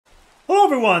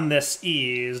everyone, this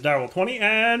is Daryl20,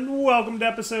 and welcome to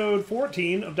episode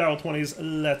 14 of Daryl20's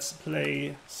Let's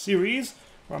Play series,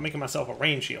 where I'm making myself a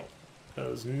rain shield,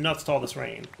 because nuts to all this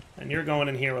rain. And you're going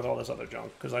in here with all this other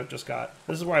junk, because I've just got...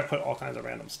 This is where I put all kinds of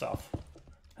random stuff.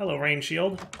 Hello, rain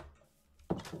shield.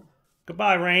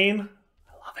 Goodbye, rain.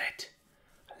 I love it.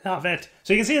 I love it.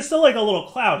 So you can see it's still like a little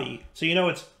cloudy, so you know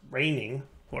it's raining,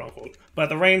 quote unquote. But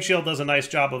the rain shield does a nice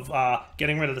job of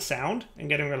getting rid of the sound and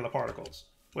getting rid of the particles,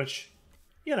 which...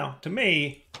 You know, to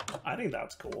me, I think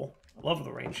that's cool. I love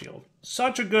the rain shield.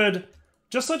 Such a good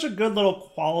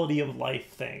little quality of life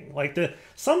thing. Like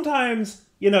sometimes,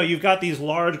 you know, you've got these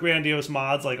large grandiose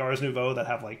mods like Ars Nouveau that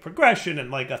have like progression and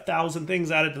like 1,000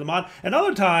 things added to the mod. And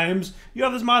other times you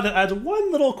have this mod that adds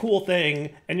one little cool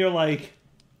thing and you're like,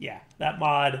 yeah, that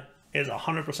mod is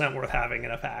 100% worth having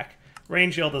in a pack. Rain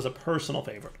shield is a personal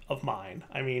favorite of mine.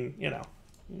 I mean, you know,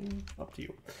 up to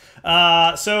you.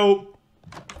 So...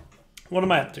 What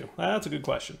am I up to? That's a good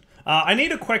question. I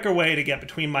need a quicker way to get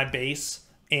between my base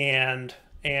and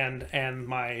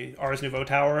my Ars Nouveau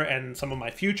tower and some of my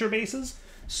future bases.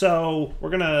 So we're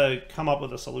gonna come up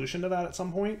with a solution to that at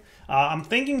some point. I'm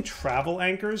thinking travel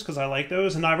anchors because I like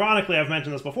those. And ironically, I've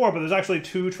mentioned this before, but there's actually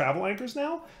 2 travel anchors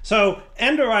now. So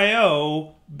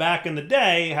Ender.io back in the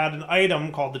day had an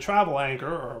item called the travel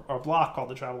anchor, or a block called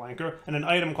the travel anchor, and an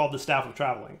item called the staff of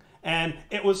traveling. And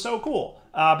it was so cool.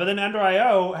 But then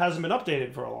Ender.io hasn't been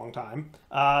updated for a long time.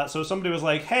 So somebody was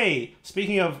like, hey,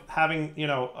 speaking of having, you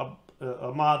know,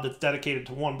 a mod that's dedicated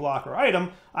to one block or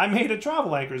item, I made a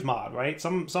travel anchors mod, right?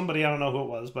 Somebody, I don't know who it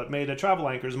was, but made a travel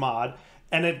anchors mod.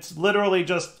 And it's literally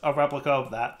just a replica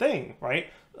of that thing, right?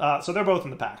 So they're both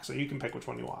in the pack, so you can pick which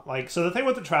one you want. Like, so the thing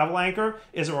with the travel anchor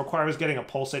is it requires getting a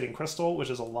pulsating crystal, which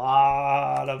is a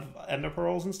lot of ender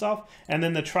pearls and stuff. And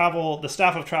then the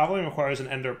staff of traveling requires an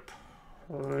ender,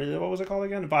 what was it called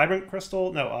again? Vibrant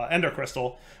crystal? No, ender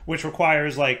crystal, which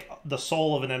requires like the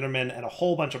soul of an enderman and a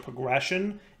whole bunch of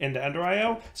progression into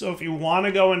Ender.io. So if you want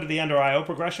to go into the Ender.io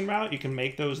progression route, you can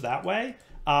make those that way.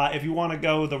 If you want to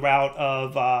go the route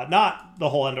of not the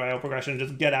whole Ender.io progression,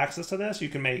 just get access to this, you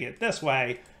can make it this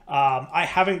way. I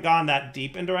haven't gone that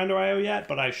deep into Ender.io yet,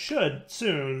 but I should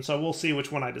soon, so we'll see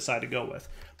which one I decide to go with.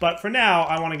 But for now,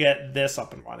 I want to get this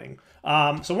up and running.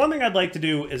 So one thing I'd like to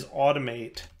do is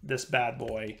automate this bad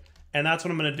boy, and that's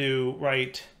what I'm going to do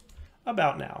right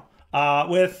about now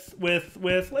with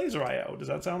Laser.io. Does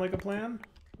that sound like a plan?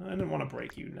 I didn't want to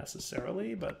break you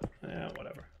necessarily, but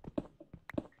whatever.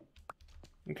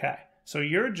 Okay, so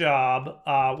your job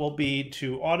will be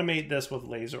to automate this with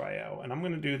Laser.io, and I'm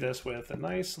going to do this with a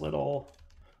nice little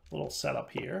setup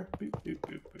here. Boop, boop,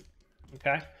 boop, boop.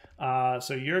 Okay,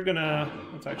 so you're gonna,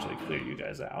 let's actually clear you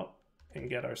guys out and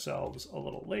get ourselves a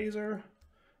little laser.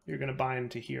 You're gonna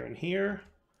bind to here and here,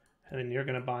 and then you're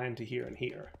gonna bind to here and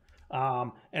here.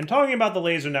 And talking about the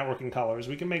laser networking colors,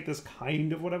 we can make this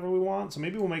kind of whatever we want, so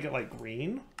maybe we'll make it like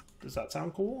green. Does that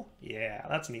sound cool? Yeah,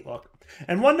 that's a neat look.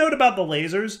 And one note about the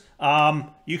lasers,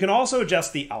 you can also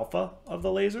adjust the alpha of the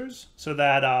lasers so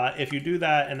that if you do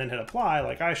that and then hit apply,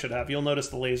 like I should have, you'll notice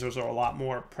the lasers are a lot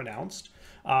more pronounced.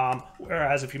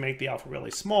 Whereas if you make the alpha really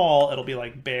small, it'll be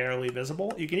like barely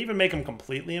visible. You can even make them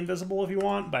completely invisible if you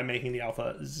want by making the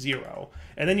alpha 0.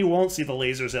 And then you won't see the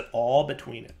lasers at all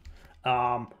between it.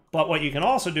 But what you can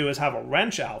also do is have a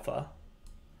wrench alpha.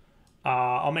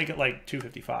 I'll make it like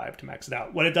 255 to max it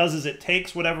out. What it does is it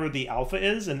takes whatever the alpha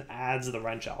is and adds the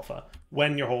wrench alpha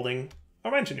when you're holding a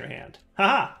wrench in your hand.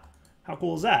 Haha! How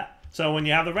cool is that? So when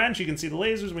you have the wrench, you can see the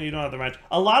lasers. When you don't have the wrench,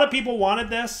 a lot of people wanted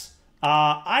this.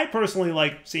 I personally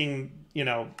like seeing, you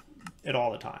know, it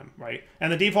all the time, right?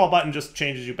 And the default button just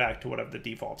changes you back to whatever the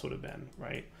defaults would have been,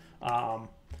 right?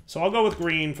 So I'll go with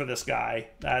green for this guy.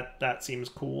 That seems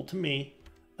cool to me.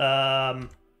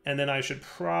 And then I should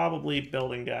probably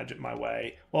building gadget my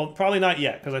way. Well, probably not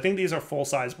yet, because I think these are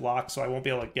full-size blocks, so I won't be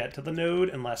able to get to the node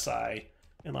unless I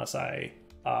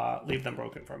leave them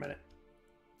broken for a minute.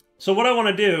 So what I want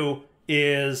to do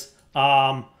is,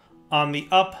 on the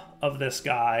up of this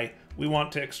guy, we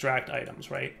want to extract items,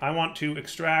 right? I want to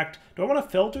extract... Do I want to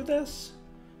filter this?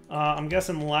 I'm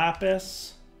guessing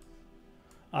lapis.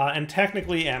 And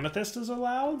technically amethyst is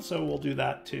allowed, so we'll do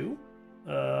that too.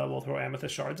 We'll throw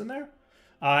amethyst shards in there.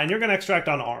 And you're going to extract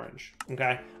on orange,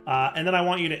 okay? And then I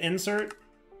want you to insert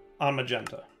on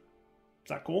magenta. Is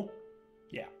that cool?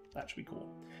 Yeah, that should be cool.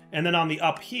 And then on the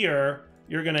up here,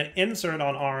 you're going to insert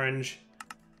on orange,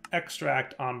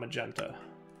 extract on magenta.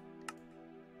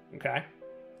 Okay?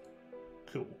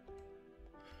 Cool.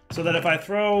 So that if I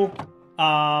throw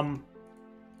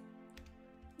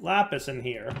lapis in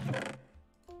here,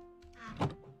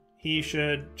 he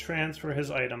should transfer his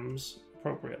items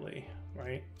appropriately,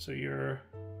 right? So you're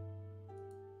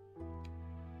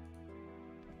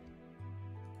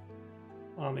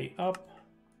on the up.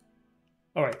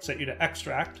 All right, set you to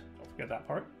extract. Don't forget that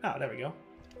part. Ah, there we go.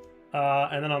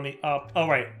 And then on the up, oh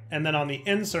right, and then on the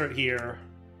insert here,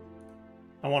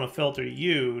 I want to filter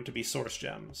you to be source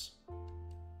gems.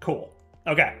 Cool.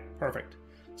 Okay, perfect.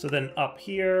 So then up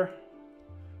here,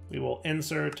 we will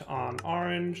insert on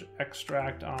orange,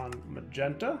 extract on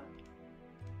magenta.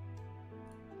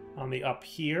 On the up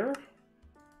here,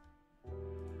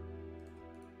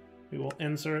 we will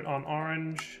insert on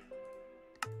orange,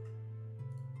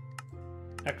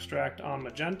 extract on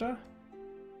magenta.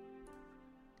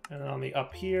 And then on the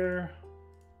up here,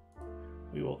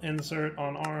 we will insert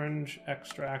on orange,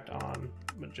 extract on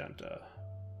magenta.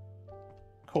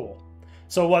 Cool.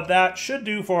 So what that should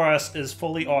do for us is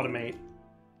fully automate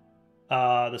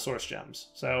the source gems.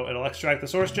 So it'll extract the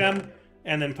source gem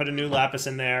and then put a new lapis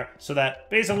in there, so that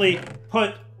basically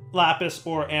put lapis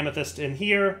or amethyst in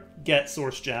here, get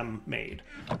source gem made.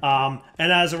 And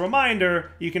as a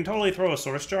reminder, you can totally throw a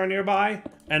source jar nearby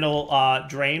and it'll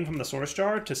drain from the source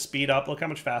jar to speed up. Look how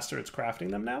much faster it's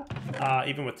crafting them now,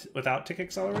 even without tick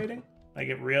accelerating. Like,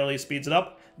 it really speeds it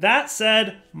up. That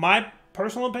said, my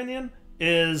personal opinion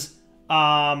is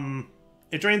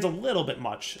it drains a little bit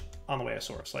much on the way of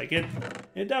source. Like, it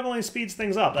definitely speeds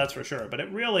things up, that's for sure, but it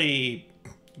really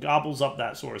gobbles up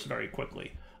that source very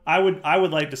quickly. I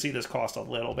would like to see this cost a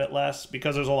little bit less,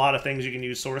 because there's a lot of things you can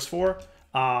use source for,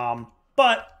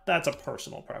 but that's a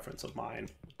personal preference of mine.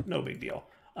 No big deal.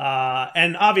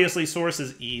 And obviously source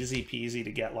is easy peasy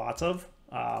to get lots of,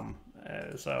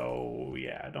 so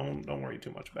yeah, don't worry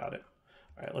too much about it.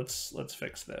 All right, let's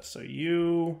fix this. So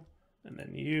you, and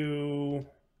then you,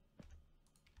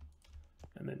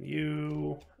 and then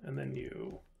you, and then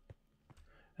you.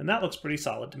 And that looks pretty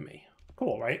solid to me.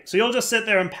 Cool, right? So you'll just sit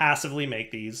there and passively make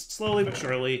these, slowly but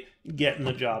surely, getting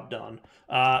the job done.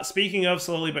 Speaking of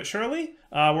slowly but surely,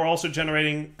 we're also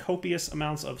generating copious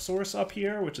amounts of source up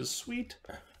here, which is sweet.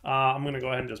 I'm going to go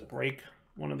ahead and just break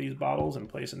one of these bottles and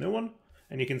place a new one.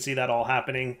 And you can see that all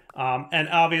happening. And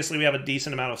obviously we have a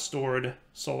decent amount of stored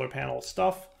solar panel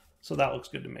stuff, so that looks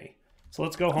good to me. So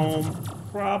let's go home.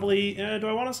 Probably, do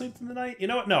I want to sleep through the night? You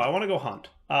know what? No, I want to go hunt.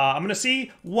 I'm going to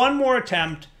see one more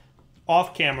attempt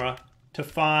off camera to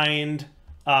find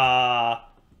some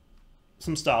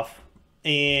stuff.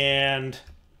 And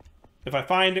if I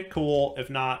find it, cool. If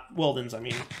not, Wildens, I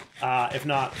mean. If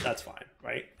not, that's fine,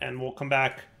 right? And we'll come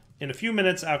back in a few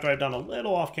minutes after I've done a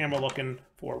little off camera looking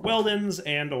for Wildens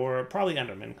and or probably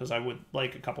Enderman, because I would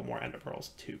like a couple more Ender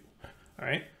Pearls too. All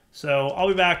right, so I'll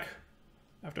be back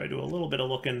after I do a little bit of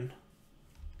looking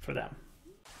for them.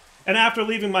 And after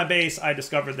leaving my base, I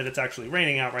discovered that it's actually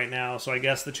raining out right now, so I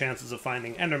guess the chances of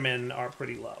finding Endermen are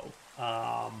pretty low.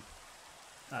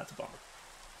 That's a bummer.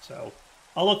 So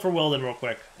I'll look for Wilden real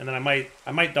quick, and then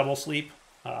I might double sleep,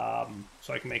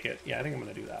 so I can make it. Yeah, I think I'm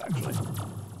gonna do that actually.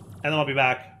 And then I'll be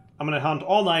back. I'm gonna hunt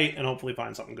all night and hopefully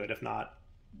find something good. If not,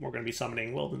 we're gonna be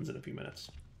summoning Wildens in a few minutes.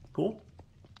 Cool?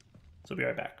 So I'll be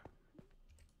right back.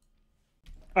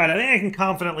 Alright, I think I can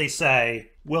confidently say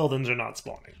Wildens are not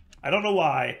spawning. I don't know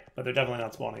why, but they're definitely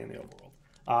not spawning in the overworld.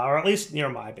 Or at least near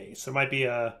my base. There might be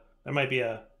a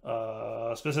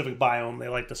specific biome they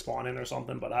like to spawn in or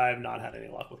something, but I have not had any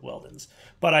luck with Wildens.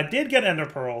 But I did get Ender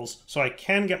Pearls, so I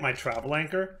can get my travel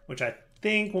anchor, which I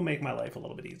think will make my life a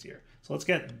little bit easier. So let's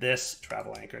get this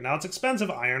travel anchor. Now it's expensive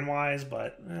iron-wise,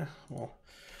 but well,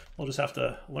 we'll just have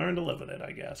to learn to live with it,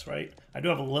 I guess, right? I do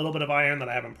have a little bit of iron that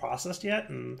I haven't processed yet,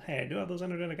 and hey, I do have those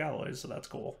energetic alloys, so that's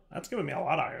cool. That's giving me a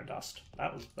lot of iron dust.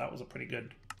 That was a pretty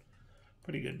good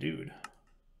dude,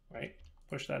 right?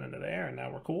 Push that into there, and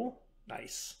now we're cool.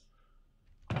 Nice.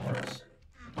 That works.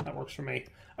 That works for me.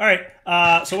 All right.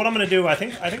 So what I'm going to do, I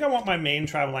think I want my main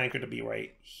travel anchor to be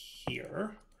right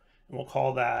here, and we'll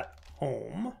call that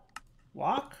home.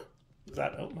 Lock. Is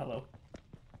that? Oh, hello.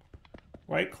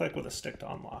 Right click with a stick to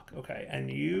unlock. Okay, and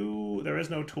there is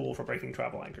no tool for breaking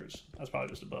travel anchors. That's probably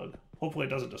just a bug. Hopefully it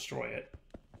doesn't destroy it.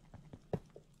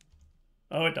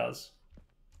 Oh, it does.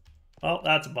 Well,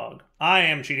 that's a bug. I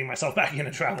am cheating myself back in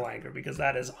a travel anchor because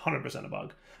that is 100% a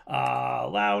bug.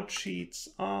 Allow cheats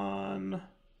on.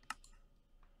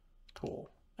 Cool.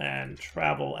 And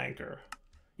travel anchor.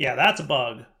 Yeah, that's a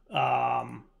bug.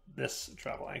 This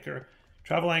travel anchor.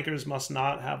 Travel anchors must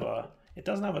not have a... It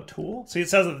doesn't have a tool. See, it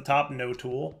says at the top, no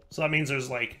tool. So that means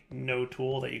there's, like, no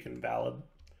tool that you can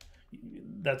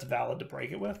that's valid to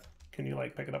break it with. Can you,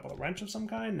 like, pick it up with a wrench of some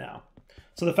kind? No.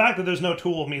 So the fact that there's no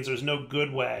tool means there's no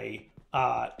good way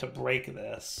to break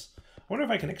this. I wonder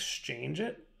if I can exchange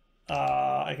it.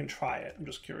 I can try it. I'm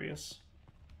just curious.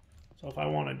 So if I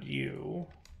wanted you...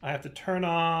 I have to turn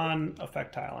on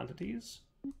affect tile entities.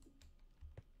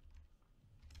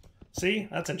 See,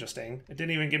 that's interesting. It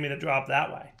didn't even give me the drop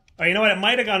that way. Oh, you know what? It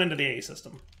might have gone into the A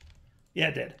system. Yeah,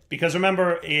 it did. Because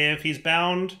remember, if he's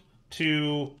bound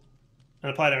to an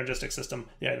applied energistic system,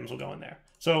 the items will go in there.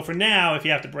 So for now, if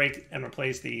you have to break and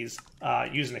replace these,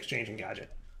 use an exchanging gadget.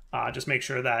 Just make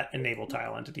sure that enable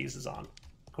tile entities is on.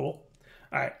 Cool.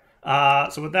 All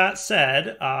right. So with that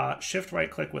said, shift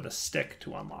right click with a stick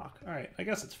to unlock. All right. I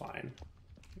guess it's fine.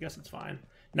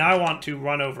 Now I want to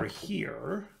run over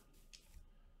here.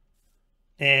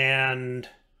 And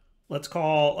let's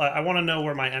call, I want to know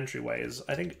where my entryway is.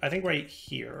 I think right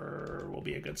here will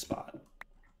be a good spot.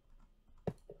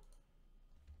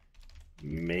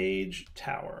 Mage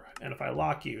Tower. And if I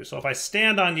lock you, so if I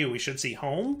stand on you, we should see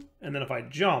home. And then if I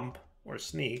jump or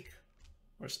sneak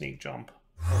jump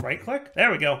or right click,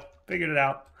 there we go. Figured it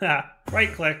out.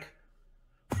 Right click.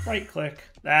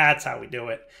 That's how we do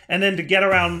it. And then to get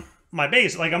around my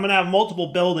base, like I'm going to have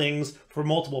multiple buildings for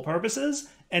multiple purposes.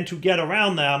 And to get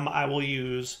around them, I will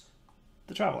use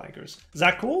the travel anchors. Is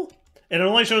that cool? And it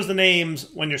only shows the names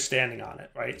when you're standing on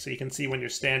it, right? So you can see when you're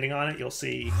standing on it, you'll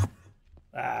see.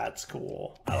 That's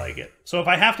cool. I like it. So if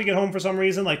I have to get home for some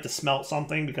reason, like to smelt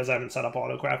something because I haven't set up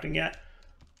auto crafting yet,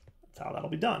 that's how that'll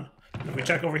be done. And if we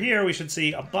check over here, we should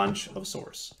see a bunch of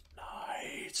source.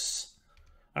 Nice.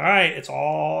 All right, it's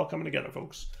all coming together,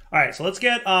 folks. All right, so let's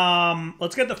get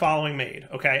the following made.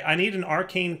 Okay, I need an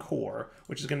arcane core,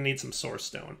 which is going to need some source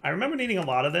stone. I remember needing a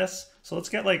lot of this, so let's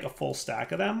get like a full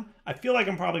stack of them. I feel like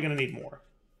I'm probably going to need more,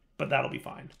 but that'll be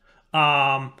fine.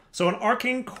 So an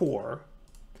arcane core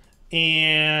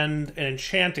and an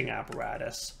enchanting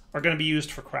apparatus are going to be used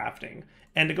for crafting.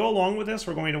 And to go along with this,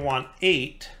 we're going to want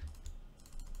 8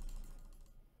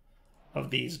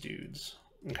 of these dudes.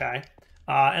 Okay.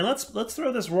 And let's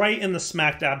throw this right in the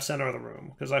smack dab center of the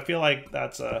room, because I feel like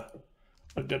that's a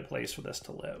good place for this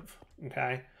to live.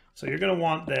 Okay, so you're going to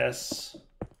want this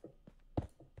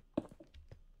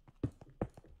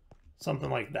something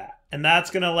like that, and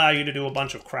that's going to allow you to do a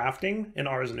bunch of crafting in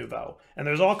Ars Nouveau. And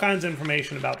there's all kinds of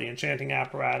information about the enchanting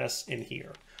apparatus in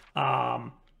here.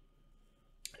 And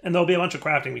there'll be a bunch of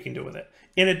crafting we can do with it.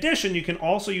 In addition, you can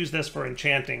also use this for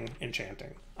enchanting.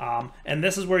 And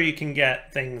this is where you can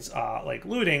get things like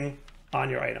looting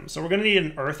on your items. So we're going to need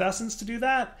an earth essence to do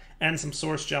that, and some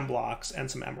source gem blocks and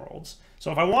some emeralds.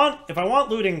 So if I want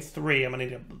looting 3, I'm going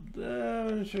to need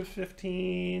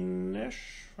 15-ish,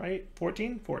 right?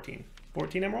 14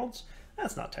 emeralds.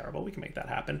 That's not terrible. We can make that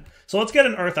happen. So let's get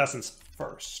an earth essence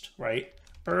first, right?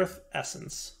 Earth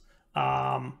essence.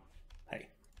 Hey,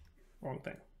 wrong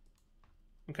thing.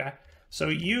 Okay, so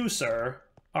you, sir,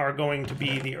 are going to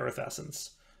be the earth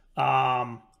essence.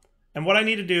 And what I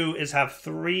need to do is have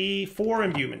 4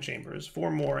 imbuement chambers,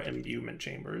 4 more imbuement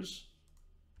chambers.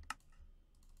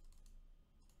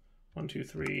 1, 2,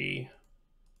 3,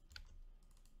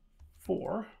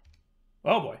 4.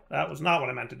 Oh boy, that was not what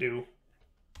I meant to do.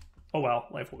 Oh well,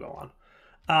 life will go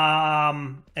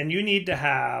on. And you need to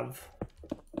have,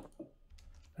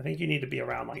 I think you need to be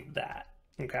around like that,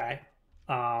 okay?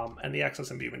 And the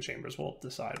excess imbuement chambers will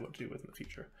decide what to do with in the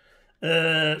future.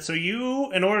 So you,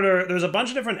 there's a bunch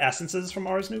of different essences from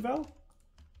Ars Nouveau.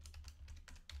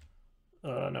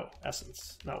 No,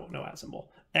 essence. No at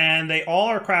symbol. And they all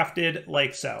are crafted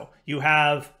like so. You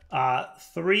have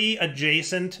 3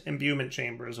 adjacent imbuement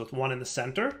chambers with 1 in the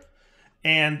center.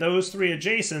 And those 3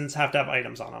 adjacents have to have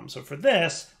items on them. So for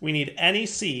this, we need any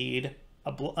seed,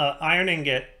 iron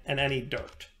ingot, and any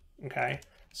dirt. Okay?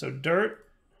 So dirt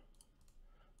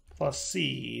plus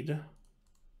seed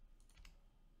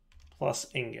plus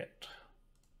ingot.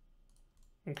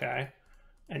 Okay.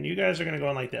 And you guys are going to go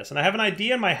in like this. And I have an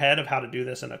idea in my head of how to do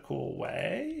this in a cool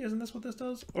way. Isn't this what this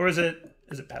does? Or is it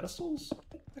pedestals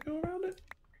that go around it?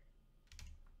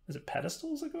 Is it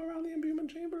pedestals that go around the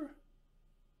imbuement chamber?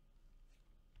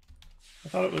 I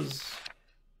thought it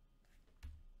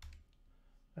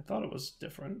was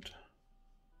different.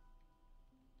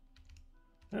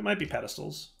 It might be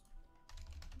pedestals.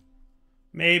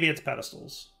 Maybe it's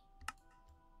pedestals.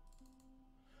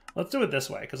 Let's do it this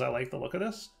way, because I like the look of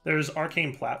this. There's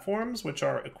arcane platforms, which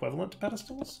are equivalent to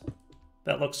pedestals.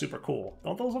 That look super cool.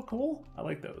 Don't those look cool? I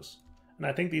like those. And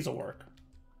I think these will work.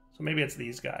 So maybe it's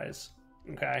these guys.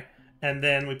 Okay. And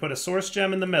then we put a source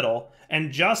gem in the middle. And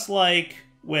just like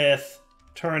with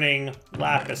turning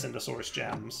lapis into source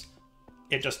gems,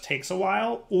 it just takes a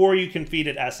while. Or you can feed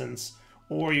it essence.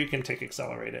 Or you can tick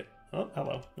accelerate it. Oh,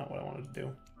 hello. Not what I wanted to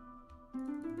do.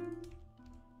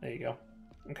 There you go.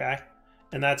 Okay.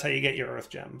 And that's how you get your earth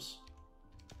gems.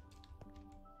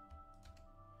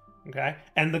 Okay?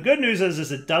 And the good news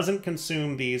is it doesn't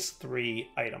consume these 3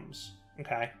 items.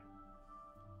 Okay?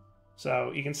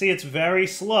 So you can see it's very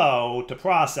slow to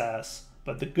process,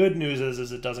 but the good news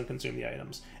is it doesn't consume the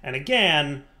items. And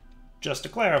again, just to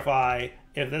clarify,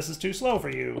 if this is too slow for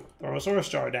you, throw a source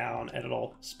jar down and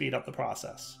it'll speed up the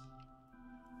process.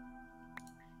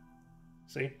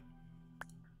 See?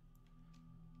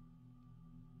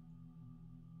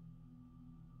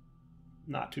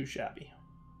 Not too shabby.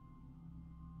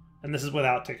 And this is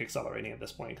without tick accelerating at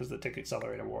this point, because the tick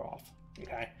accelerator wore off.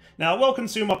 Okay? Now, it will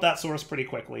consume up that source pretty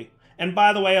quickly. And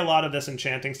by the way, a lot of this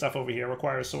enchanting stuff over here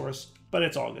requires source, but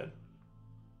it's all good.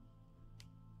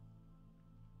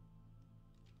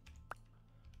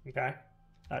 Okay?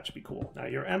 That should be cool. Now,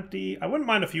 you're empty. I wouldn't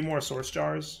mind a few more source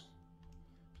jars.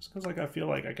 Just because, like, I feel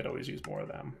like I could always use more of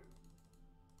them.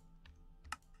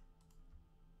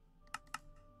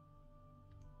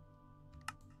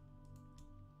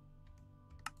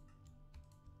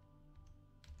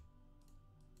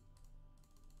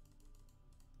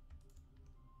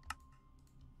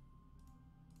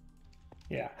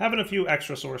 Yeah, having a few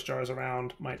extra source jars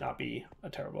around might not be a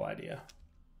terrible idea.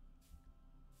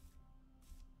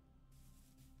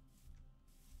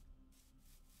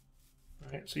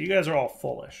 All right, so you guys are all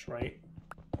fullish, right?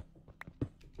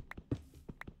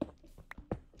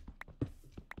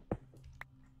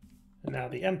 And now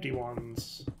the empty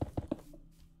ones.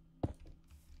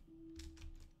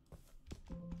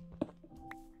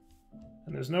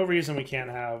 And there's no reason we can't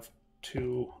have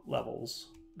 2 levels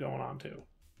going on too.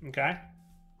 Okay?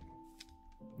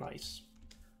 Nice.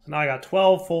 So now I got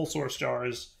 12 full source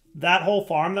jars. That whole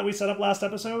farm that we set up last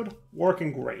episode,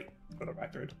 working great, for the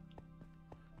record.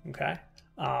 Okay?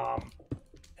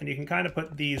 And you can kind of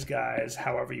put these guys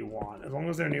however you want. As long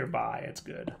as they're nearby, it's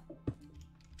good.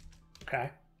 Okay?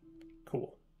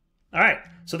 Cool. Alright,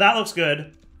 so that looks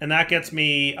good. And that gets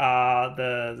me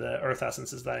the earth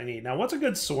essences that I need. Now, what's a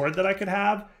good sword that I could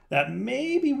have that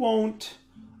maybe won't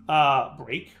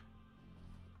break?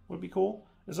 Would be cool.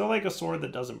 Is there like a sword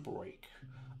that doesn't break?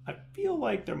 I feel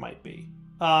like there might be.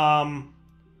 I'm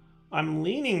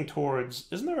leaning towards...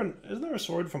 Isn't there a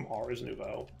sword from Ars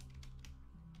Nouveau?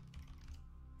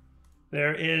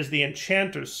 There is the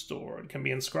Enchanter's Sword. Can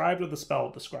be inscribed with a spell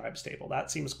at the Scribe's table. That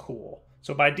seems cool.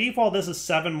 So by default, this is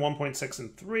 7, 1.6,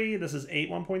 and 3. This is 8,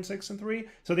 1.6, and 3.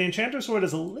 So the Enchanter's Sword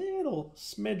is a little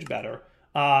smidge better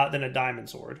than a Diamond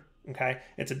Sword. Okay?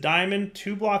 It's a diamond,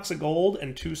 2 blocks of gold,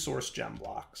 and 2 source gem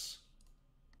blocks.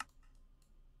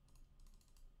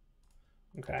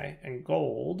 Okay, and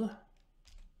gold.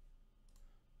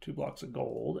 2 blocks of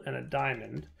gold, and a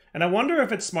diamond. And I wonder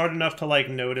if it's smart enough to, like,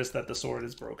 notice that the sword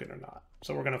is broken or not.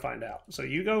 So we're going to find out. So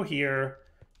you go here,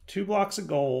 2 blocks of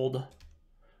gold,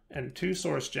 and 2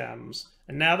 source gems.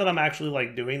 And now that I'm actually,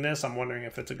 like, doing this, I'm wondering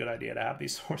if it's a good idea to have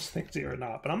these source things here or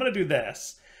not. But I'm going to do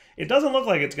this. It doesn't look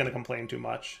like it's going to complain too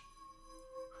much.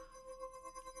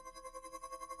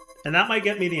 And that might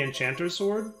get me the Enchanter's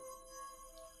Sword.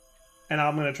 And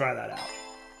I'm going to try that out.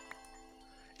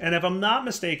 And if I'm not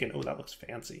mistaken... Oh, that looks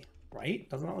fancy, right?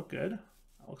 Doesn't that look good?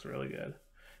 That looks really good.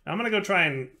 Now I'm going to go try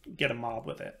and get a mob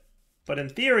with it. But in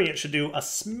theory, it should do a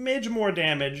smidge more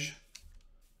damage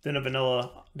than a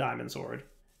vanilla diamond sword.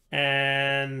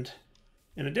 And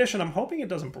in addition, I'm hoping it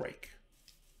doesn't break.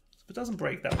 If it doesn't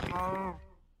break, that would be cool.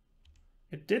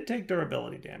 It did take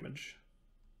durability damage.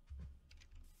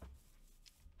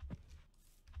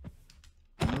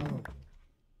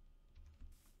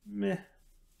 Meh.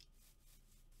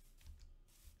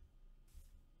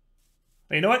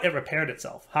 But you know what? It repaired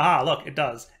itself. Haha, look, it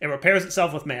does. It repairs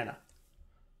itself with mana.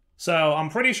 So I'm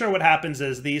pretty sure what happens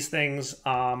is these things,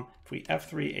 if we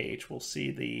F3H, we'll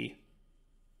see the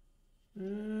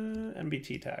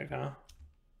MBT tag, huh?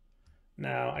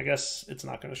 Now, I guess it's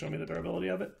not going to show me the durability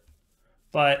of it.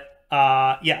 But,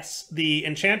 yes, the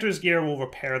Enchanter's gear will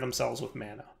repair themselves with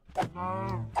mana.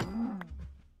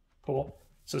 Cool.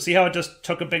 So see how it just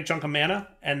took a big chunk of mana?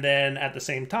 And then at the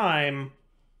same time,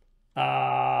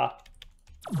 yeah,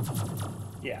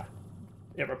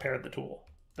 it repaired the tool.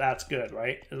 That's good,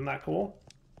 right? Isn't that cool?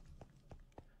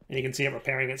 And you can see it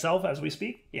repairing itself as we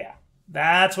speak. Yeah,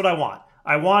 that's what I want.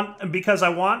 Because I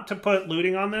want to put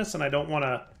looting on this, and I don't want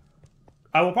to...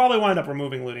 I will probably wind up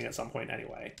removing looting at some point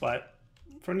anyway, but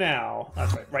for now,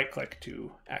 that's right, right-click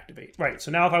to activate. Right,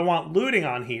 so now if I want looting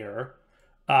on here,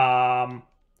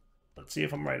 let's see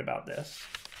if I'm right about this.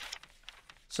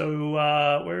 So,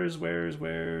 where's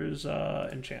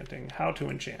enchanting? How to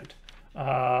enchant.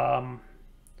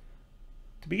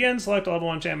 To begin, select a level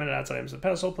 1 enchantment and add items to the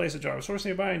pedestal. Place a jar of source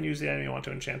nearby and use the item you want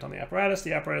to enchant on the apparatus.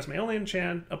 The apparatus may only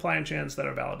apply enchants that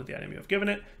are valid to the item you have given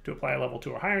it. To apply a level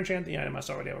 2 or higher enchant, the item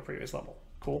must already have a previous level.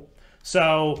 Cool.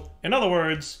 So, in other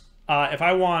words, if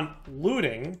I want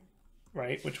looting,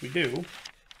 right, which we do,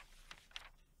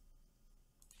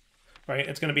 right,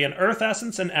 it's going to be an earth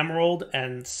essence, an emerald,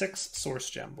 and 6 source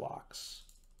gem blocks.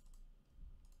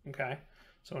 Okay,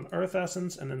 so an earth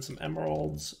essence and then some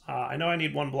emeralds. I know I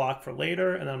need 1 block for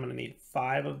later, and then I'm going to need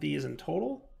 5 of these in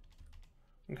total.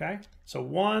 Okay, so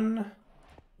 1,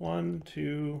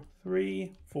 2,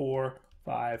 3, 4,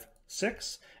 5,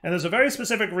 6. And there's a very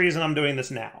specific reason I'm doing this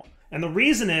now. And the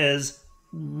reason is,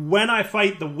 when I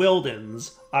fight the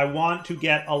Wildens, I want to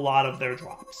get a lot of their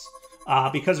drops.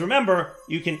 Because remember,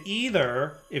 you can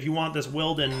either, if you want this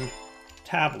Wilden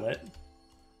tablet,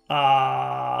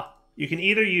 you can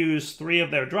either use 3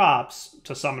 of their drops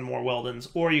to summon more Wildens,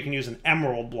 or you can use an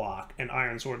emerald block, an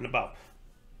iron sword, and a bow.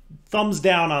 Thumbs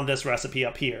down on this recipe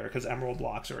up here, because emerald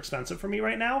blocks are expensive for me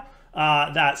right now.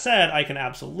 That said, I can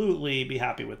absolutely be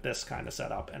happy with this kind of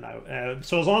setup. And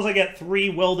so as long as I get 3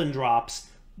 Wilden drops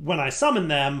when I summon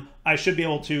them, I should be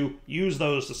able to use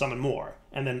those to summon more,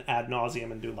 and then ad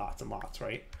nauseum and do lots and lots,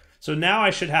 right? So now I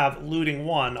should have looting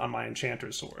 1 on my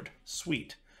enchanter's sword.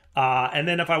 Sweet. And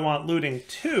then if I want looting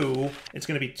 2, it's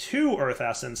going to be 2 earth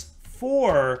essence,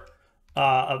 4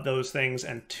 of those things,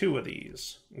 and 2 of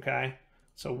these. Okay?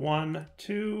 So 1,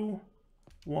 2,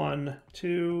 1,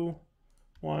 2,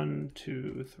 1,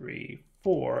 2, 3,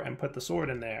 4, and put the sword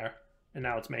in there, and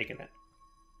now it's making it.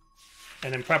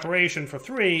 And in preparation for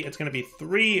 3, it's going to be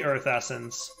 3 earth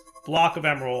essence, block of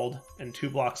emerald, and 2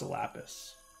 blocks of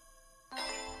lapis.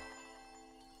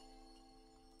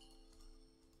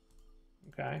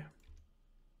 Okay.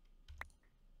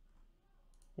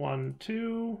 1,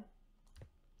 2,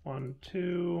 1,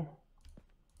 2,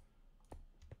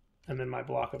 and then my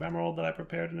block of emerald that I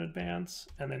prepared in advance,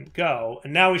 and then go.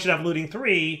 And now we should have looting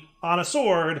 3 on a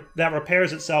sword that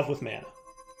repairs itself with mana.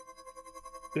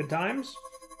 Good times.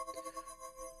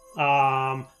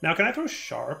 Now can I throw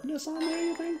sharpness on there,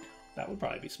 you think? That would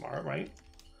probably be smart, right?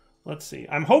 Let's see.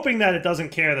 I'm hoping that it doesn't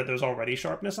care that there's already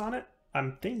sharpness on it.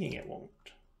 I'm thinking it won't.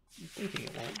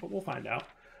 But we'll find out.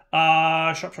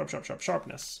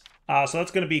 Sharpness. So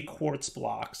that's going to be quartz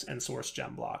blocks and source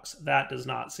gem blocks. That does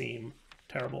not seem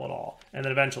terrible at all. And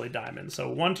then eventually diamonds. So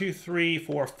 1, 2, 3,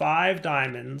 4, 5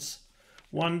 diamonds.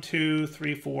 1, 2,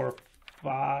 3, 4,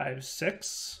 5,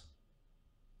 6.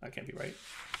 That can't be right.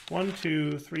 1,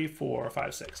 2, 3, 4,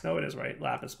 5, 6. No, it is right.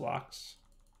 Lapis blocks.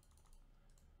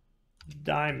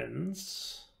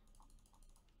 Diamonds.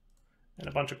 And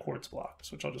a bunch of quartz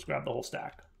blocks, which I'll just grab the whole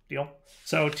stack. Deal?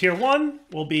 So tier 1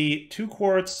 will be 2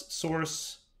 quartz,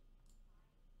 source,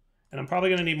 and I'm probably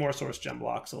going to need more source gem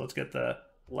blocks, so let's get the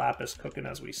lapis cooking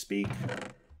as we speak.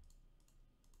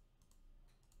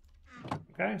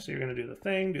 Okay, so you're going to do the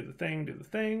thing, do the thing, do the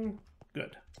thing.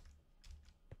 Good.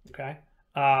 Okay.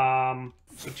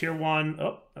 So tier 1,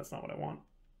 oh, that's not what I want.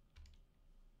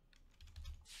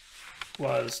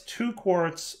 Was 2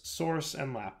 quartz, source,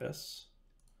 and lapis.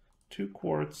 2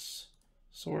 quartz,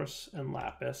 source, and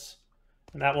lapis.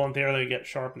 And that will in theory get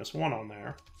sharpness 1 on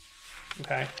there.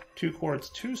 Okay. 2 quartz,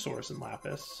 2 source, and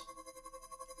lapis.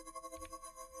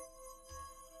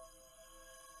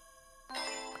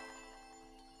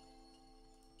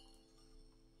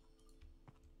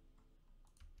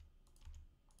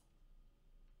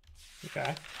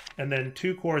 Okay. And then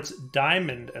 2 quartz,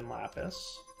 diamond, and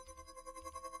lapis.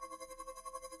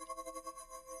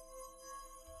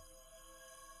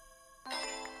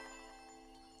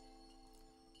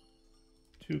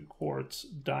 Two quartz,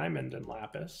 diamond, and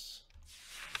lapis.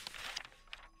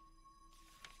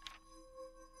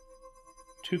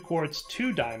 2 quartz,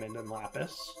 2 diamond, and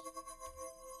lapis.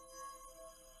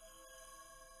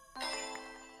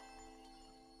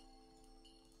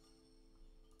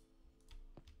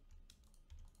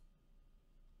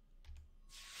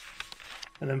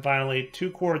 And then finally, 2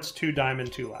 quartz, 2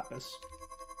 diamond, 2 lapis.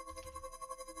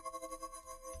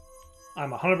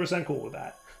 I'm 100% cool with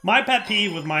that. My pet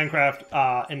peeve with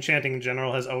Minecraft enchanting in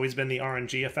general has always been the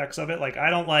RNG effects of it. Like,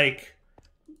 I don't like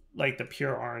the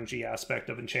pure RNG aspect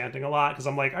of enchanting a lot, because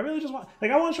I'm like, I really just want, like,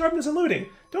 I want sharpness and looting.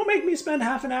 Don't make me spend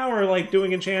half an hour, like,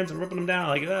 doing enchants and ripping them down.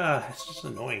 Like, it's just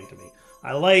annoying to me.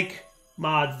 I like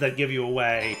mods that give you a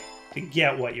way to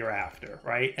get what you're after,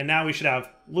 right? And now we should have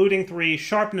looting 3,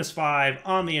 sharpness 5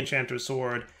 on the enchanter's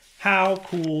sword. How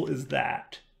cool is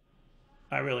that?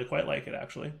 I really quite like it,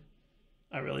 actually.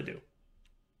 I really do.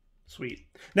 Sweet.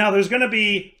 Now, there's going to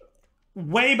be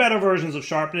way better versions of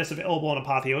sharpness available in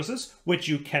Apotheosis, which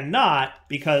you cannot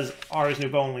because Ars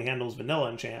Nouveau only handles vanilla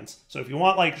enchants. So if you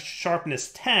want, like,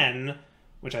 sharpness 10,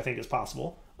 which I think is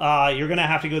possible, you're going to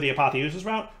have to go the Apotheosis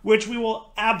route, which we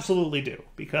will absolutely do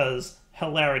because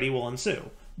hilarity will ensue.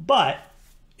 But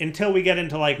until we get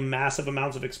into like massive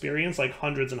amounts of experience, like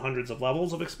hundreds and hundreds of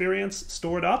levels of experience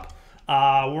stored up,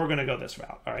 we're going to go this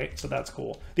route. All right, so that's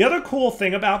cool. The other cool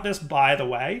thing about this, by the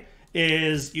way,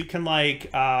 is you can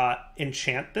like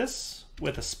enchant this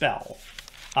with a spell.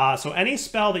 So any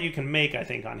spell that you can make, I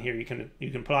think on here, you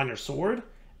can put on your sword.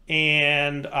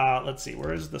 And let's see,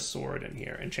 where is the sword in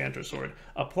here? Enchanter sword.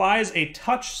 Applies a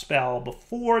touch spell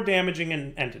before damaging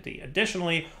an entity.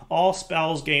 Additionally, all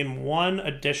spells gain 1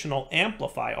 additional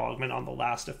amplify augment on the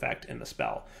last effect in the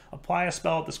spell. Apply a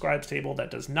spell at the scribe's table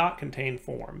that does not contain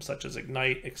forms, such as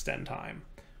ignite, extend time.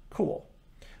 Cool.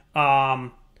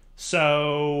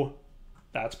 So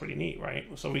that's pretty neat, right?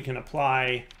 So we can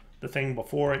apply the thing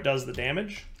before it does the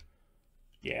damage.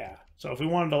 Yeah. So if we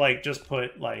wanted to like just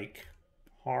put like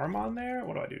harm on there,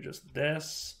 what do I do? Just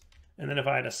this, and then if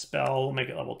I had a spell, make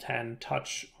it level 10,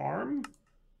 touch harm.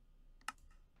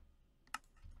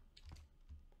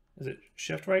 Is it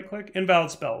shift right click? Invalid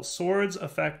spells. Swords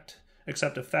accept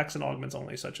effects and augments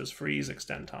only, such as freeze,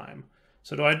 extend time.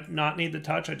 So do I not need the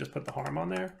touch? I just put the harm on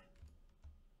there.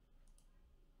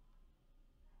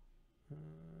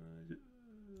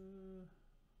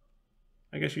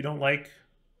 I guess you don't like.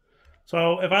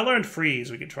 So if I learned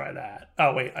freeze, we could try that.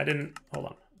 Oh, wait, I didn't. Hold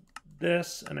on.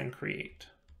 This, and then create.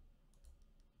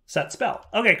 Set spell.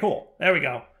 Okay, cool. There we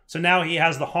go. So now he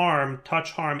has the harm,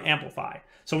 touch, harm, amplify.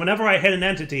 So whenever I hit an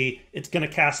entity, it's going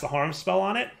to cast the harm spell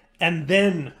on it. And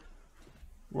then,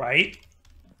 right?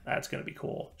 That's going to be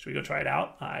cool. Should we go try it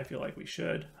out? I feel like we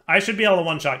should. I should be able to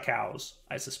one-shot cows,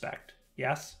 I suspect.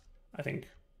 Yes? I think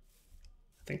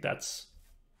that's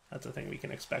a thing we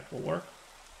can expect will work.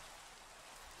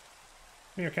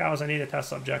 Come here, cows. I need a test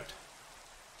subject.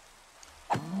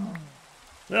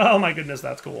 Oh my goodness,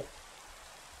 that's cool.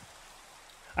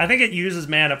 I think it uses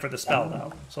mana for the spell,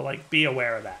 though. So, like, be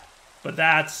aware of that. But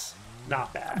that's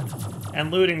not bad. And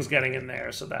looting's getting in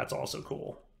there, so that's also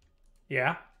cool.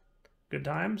 Yeah? Good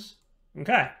times?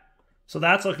 Okay. So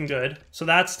that's looking good. So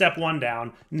that's step 1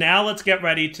 down. Now let's get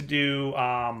ready to do...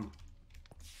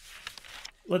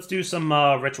 let's do some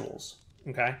rituals.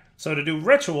 Okay? So to do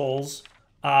rituals...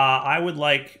 I would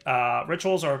like,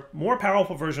 rituals are more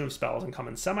powerful version of spells and come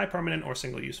in semi-permanent or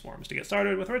single-use forms. To get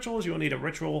started with rituals, you will need a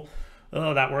ritual,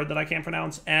 that word that I can't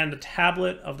pronounce, and a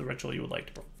tablet of the ritual you would like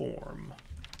to perform.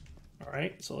 All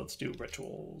right, so let's do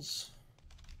rituals.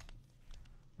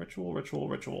 Ritual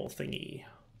thingy.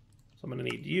 So I'm going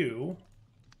to need you.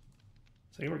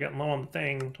 See, we're getting low on the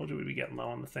thing. Told you we'd be getting low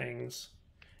on the things.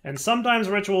 And sometimes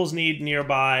rituals need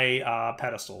nearby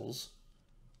pedestals.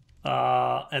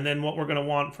 And then what we're going to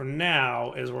want for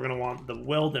now is we're going to want the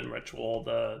Wilden ritual,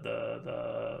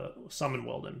 the summon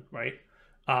Wilden, right?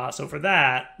 So for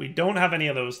that, we don't have any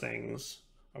of those things.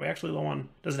 Are we actually low on...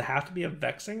 Does it have to be a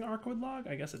Vexing Arcwood log?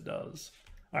 I guess it does.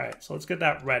 All right, so let's get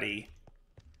that ready.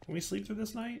 Can we sleep through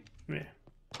this night? Meh.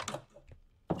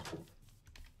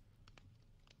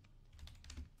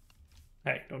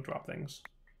 Hey, don't drop things.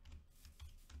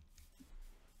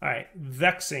 All right,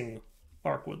 Vexing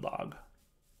Arcwood log.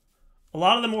 A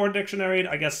lot of them were dictionaried.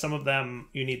 I guess some of them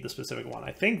you need the specific one.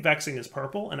 I think Vexing is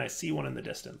purple, and I see one in the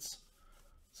distance.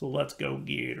 So let's go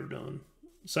get her done.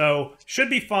 So, should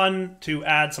be fun to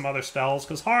add some other spells,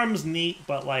 because Harm's neat,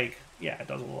 but, like, yeah, it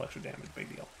does a little extra damage.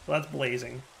 Big deal. So that's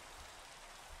Blazing.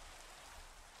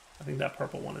 I think that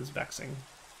purple one is Vexing.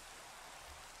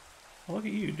 Oh, look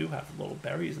at you. You do have little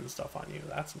berries and stuff on you.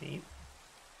 That's neat.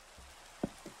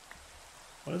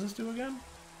 What does this do again?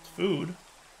 It's food.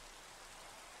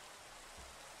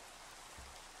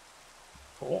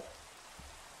 Cool.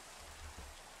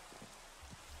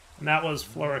 And that was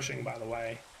Flourishing, by the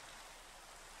way.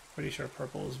 Pretty sure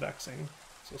purple is Vexing.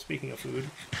 So speaking of food.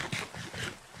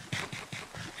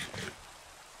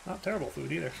 Not terrible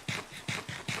food either.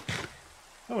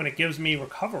 Oh, and it gives me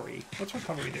recovery. What's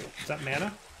recovery do? Is that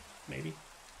mana? Maybe.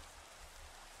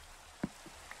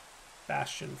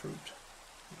 Bastion fruit.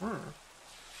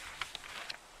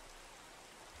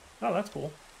 Oh, that's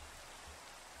cool.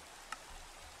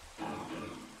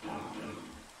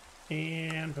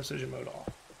 And precision mode off.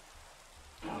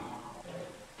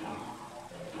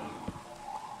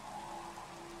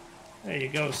 There you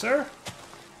go, sir.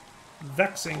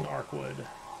 Vexing Arcwood.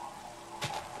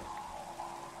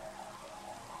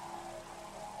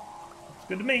 Looks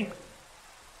good to me.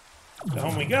 So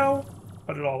home we go.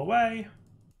 Put it all away.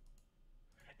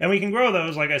 And we can grow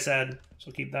those, like I said,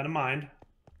 so keep that in mind.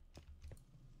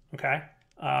 Okay.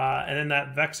 And then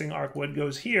that Vexing Arcwood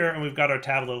goes here, and we've got our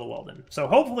Tablet of the Wilden. So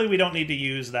hopefully we don't need to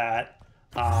use that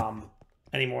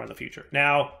anymore in the future.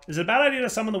 Now, is it a bad idea to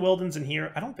summon the Wildens in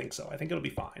here? I don't think so. I think it'll be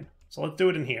fine. So let's do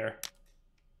it in here.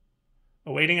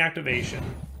 Awaiting activation.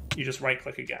 you just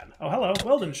right-click again. Oh, hello,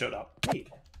 Wilden showed up. Neat.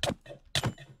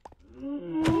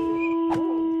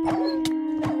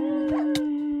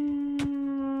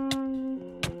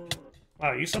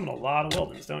 Wow, you summon a lot of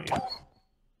Wildens, don't you?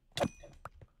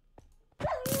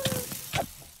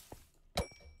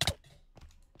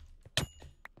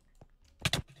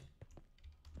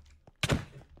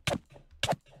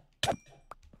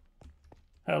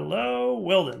 Hello,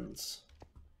 Wildens.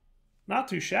 Not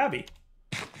too shabby.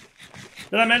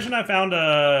 Did I mention I found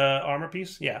a armor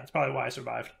piece? Yeah, that's probably why I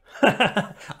survived.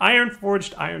 Iron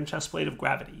forged iron chestplate of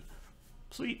gravity.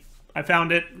 Sweet. I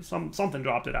found it. Something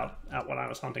dropped it out when I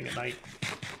was hunting at night.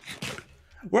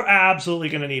 We're absolutely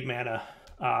gonna need mana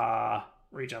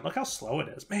regen. Look how slow it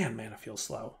is. Man, mana feels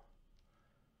slow.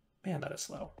 Man, that is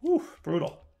slow. Whew,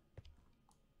 brutal.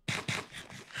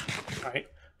 All right.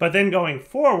 But then going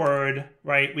forward,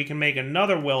 right, we can make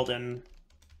another Wilden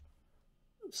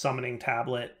summoning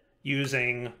tablet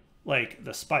using, like,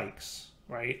 the spikes,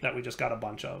 right, that we just got a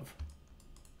bunch of.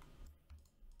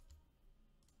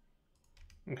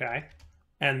 Okay.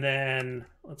 And then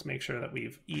let's make sure that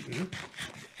we've eaten.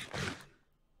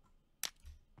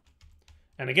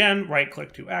 And again,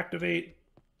 right-click to activate.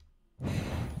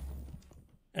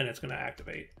 And it's going to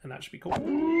activate, and that should be cool.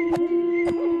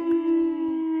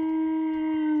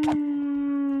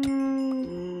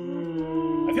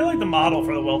 I feel like the model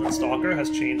for the Wilden Stalker has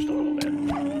changed a little bit.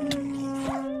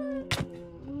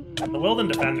 The Wilden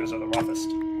Defenders are the roughest.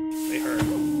 They hurt.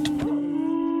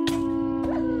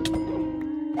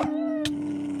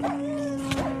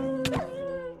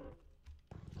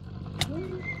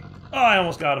 Oh, I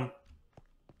almost got him.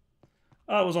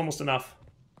 Oh, it was almost enough.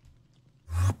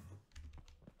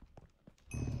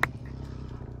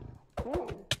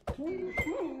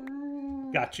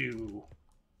 Got you.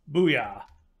 Booyah.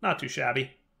 Not too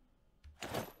shabby.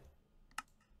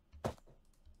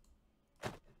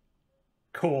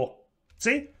 Cool.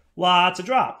 See? Lots of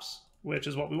drops, which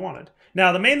is what we wanted.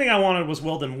 Now, the main thing I wanted was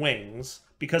Wilden Wings,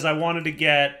 because I wanted to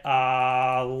get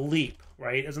Leap,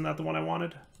 right? Isn't that the one I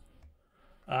wanted?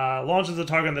 Launches the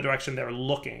target in the direction they're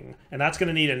looking. And that's going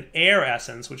to need an Air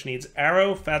Essence, which needs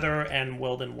Arrow, Feather, and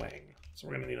Wilden Wing. So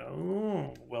we're going to need a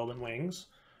Wilden Wings.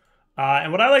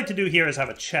 And what I like to do here is have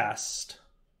a chest.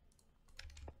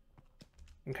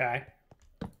 Okay.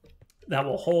 That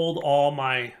will hold all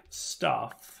my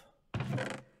stuff.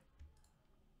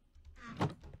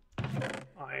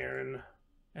 Iron.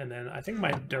 And then I think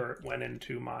my dirt went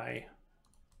into my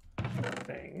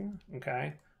thing.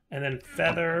 Okay. And then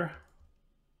Feather.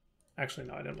 Actually,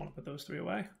 no, I didn't want to put those three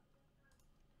away.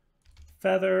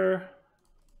 Feather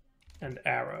and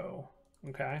Arrow.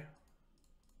 Okay.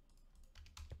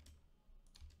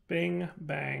 Bing,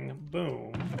 bang,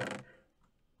 boom.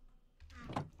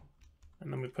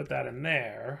 And then we put that in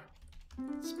there.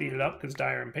 Speed it up because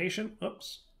Dire Impatient.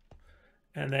 Oops.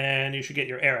 And then you should get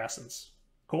your Air Essence.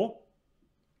 Cool?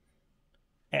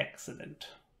 Excellent.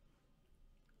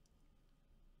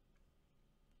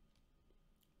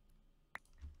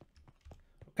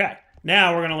 Okay,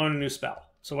 now we're going to learn a new spell.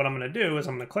 So what I'm going to do is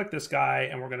I'm going to click this guy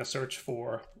and we're going to search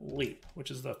for Leap,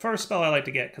 which is the first spell I like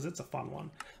to get because it's a fun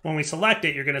one. When we select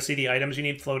it, you're going to see the items you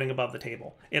need floating above the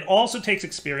table. It also takes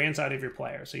experience out of your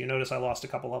player. So you notice I lost a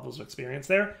couple levels of experience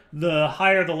there. The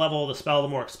higher the level of the spell, the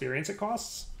more experience it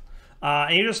costs.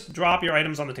 And you just drop your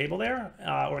items on the table there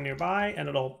or nearby, and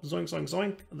it'll zoink, zoink,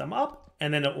 zoink them up,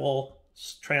 and then it will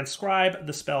transcribe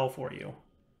the spell for you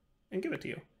and give it to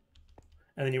you.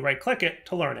 And then you right-click it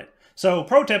to learn it. So,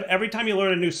 pro tip, every time you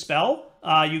learn a new spell,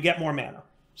 you get more mana.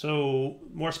 So,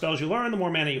 more spells you learn, the more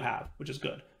mana you have, which is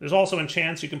good. There's also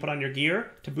enchants you can put on your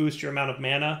gear to boost your amount of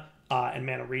mana and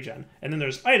mana regen. And then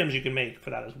there's items you can make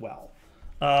for that as well.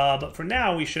 But for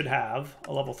now, we should have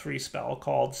a level 3 spell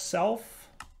called Self-Leap.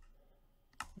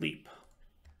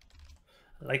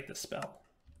 I like this spell.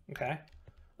 Okay?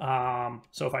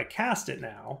 So if I cast it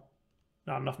now,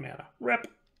 not enough mana. Rip!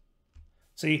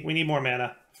 See, we need more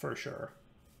mana for sure.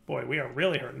 Boy, we are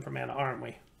really hurting for mana, aren't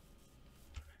we?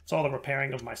 It's all the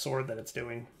repairing of my sword that it's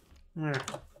doing.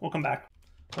 We'll come back.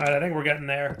 All right, I think we're getting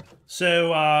there.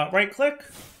 So, right-click.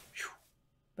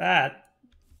 That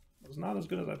was not as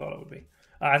good as I thought it would be.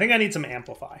 I think I need some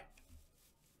Amplify.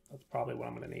 That's probably what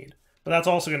I'm going to need. But that's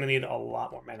also going to need a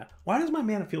lot more mana. Why does my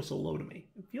mana feel so low to me?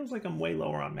 It feels like I'm way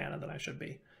lower on mana than I should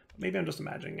be. But maybe I'm just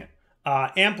imagining it.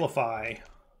 Amplify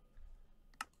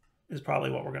is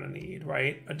probably what we're going to need,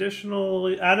 right?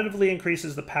 Additionally, additively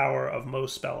increases the power of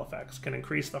most spell effects, can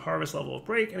increase the harvest level of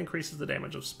break, and increases the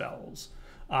damage of spells.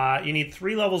 You need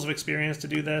 3 levels of experience to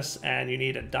do this, and you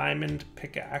need a diamond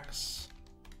pickaxe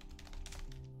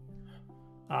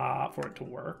for it to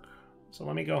work. So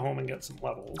let me go home and get some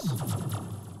levels.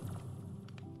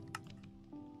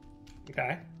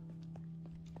 Okay.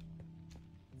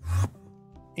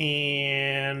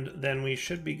 And then we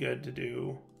should be good to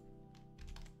do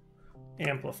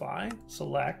amplify,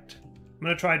 select. I'm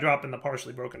going to try dropping the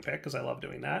partially broken pick because I love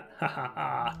doing that. Ha ha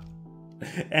ha.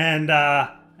 And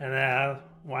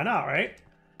why not, right?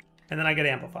 And then I get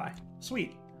amplify.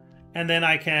 Sweet. And then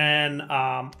I can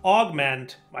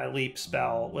augment my leap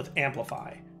spell with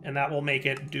amplify, and that will make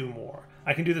it do more.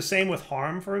 I can do the same with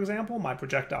harm, for example, my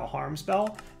projectile harm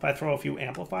spell. If I throw a few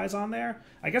amplifies on there,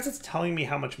 I guess it's telling me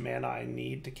how much mana I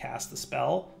need to cast the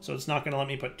spell, so it's not going to let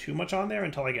me put too much on there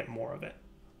until I get more of it.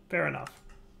 Fair enough.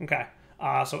 Okay,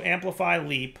 so amplify,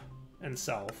 leap, and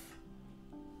self.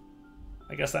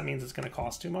 I guess that means it's going to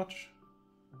cost too much.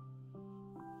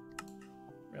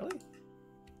 Really?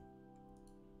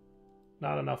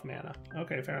 Not enough mana.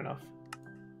 Okay, fair enough.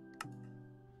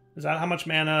 Is that how much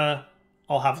mana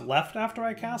I'll have left after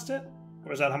I cast it?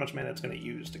 Or is that how much mana it's going to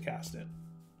use to cast it?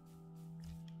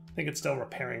 I think it's still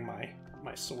repairing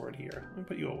my sword here. Let me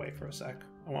put you away for a sec.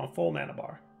 I want a full mana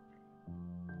bar.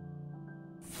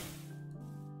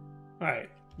 Alright,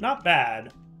 not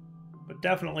bad, but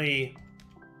definitely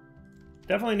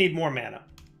need more mana.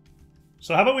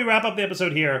 So how about we wrap up the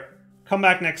episode here, come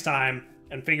back next time,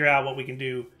 and figure out what we can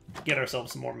do to get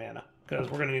ourselves some more mana,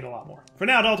 because we're going to need a lot more. For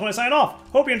now, Dalton, I sign off.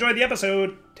 Hope you enjoyed the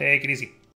episode. Take it easy.